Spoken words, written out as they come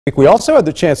We also had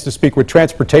the chance to speak with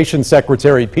Transportation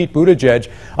Secretary Pete Buttigieg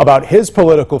about his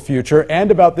political future and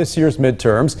about this year's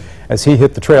midterms. As he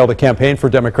hit the trail to campaign for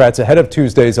Democrats ahead of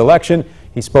Tuesday's election,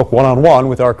 he spoke one-on-one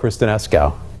with our Kristen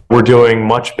Eskow. We're doing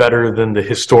much better than the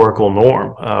historical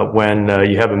norm when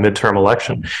you have a midterm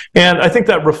election. And I think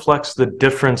that reflects the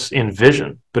difference in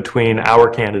vision between our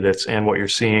candidates and what you're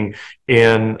seeing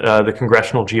in the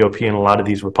congressional GOP and a lot of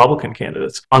these Republican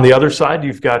candidates. On the other side,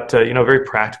 you've got a very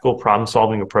practical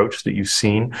problem-solving approach that you've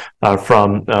seen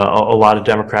from a lot of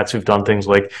Democrats who've done things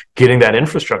like getting that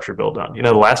infrastructure bill done.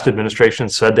 The last administration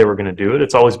said they were going to do it.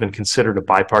 It's always been considered a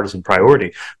bipartisan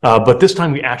priority. But this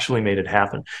time we actually made it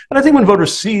happen. And I think when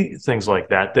voters see things like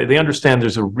that, they understand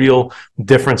there's a real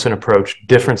difference in approach,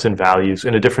 difference in values,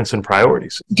 and a difference in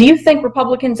priorities. Do you think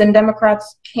Republicans and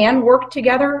Democrats can work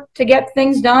together to get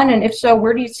things done? And if so,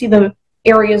 where do you see the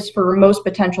areas for most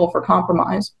potential for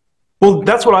compromise? Well,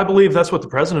 that's what I believe. That's what the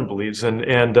president believes,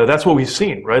 and that's what we've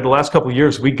seen. Right, the last couple of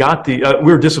years, we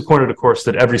were disappointed, of course,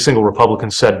 that every single Republican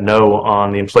said no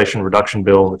on the Inflation Reduction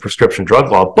Bill and the prescription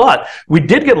drug law. But we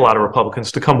did get a lot of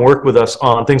Republicans to come work with us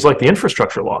on things like the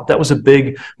infrastructure law. That was a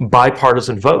big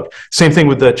bipartisan vote. Same thing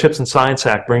with the Chips and Science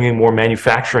Act, bringing more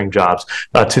manufacturing jobs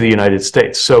to the United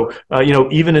States. So,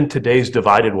 even in today's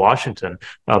divided Washington,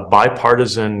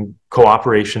 bipartisan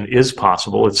cooperation is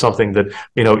possible. It's something that,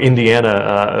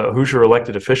 Indiana, Hoosier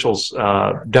elected officials,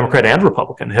 Democrat and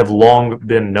Republican, have long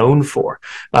been known for.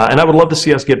 And I would love to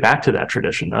see us get back to that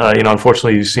tradition.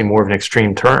 Unfortunately, you see more of an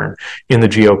extreme turn in the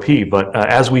GOP. But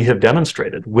as we have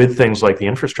demonstrated with things like the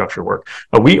infrastructure work,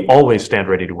 we always stand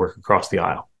ready to work across the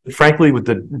aisle. Frankly, with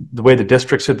the way the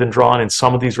districts have been drawn in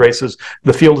some of these races,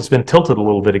 the field has been tilted a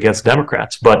little bit against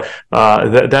Democrats. But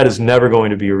that is never going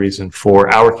to be a reason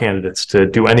for our candidates to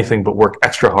do anything but work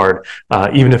extra hard,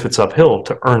 even if it's uphill,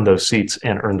 to earn those seats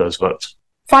and earn those votes.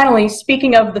 Finally,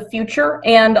 speaking of the future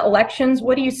and elections,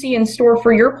 what do you see in store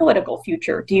for your political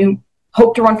future? Do you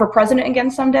hope to run for president again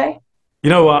someday?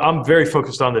 I'm very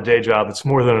focused on the day job. It's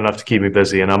more than enough to keep me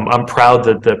busy, and I'm proud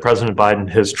that President Biden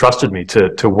has trusted me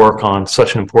to work on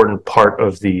such an important part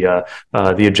of the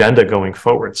agenda going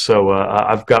forward. So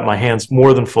I've got my hands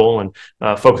more than full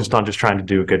and focused on just trying to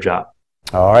do a good job.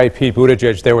 All right, Pete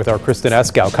Buttigieg there with our Kristen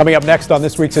Eskow. Coming up next on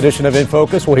this week's edition of In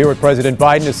Focus, we'll hear what President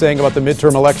Biden is saying about the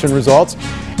midterm election results.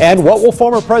 And what will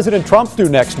former President Trump do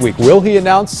next week? Will he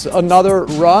announce another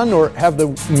run, or have the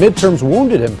midterms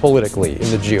wounded him politically in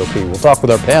the GOP? We'll talk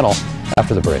with our panel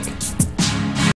after the break.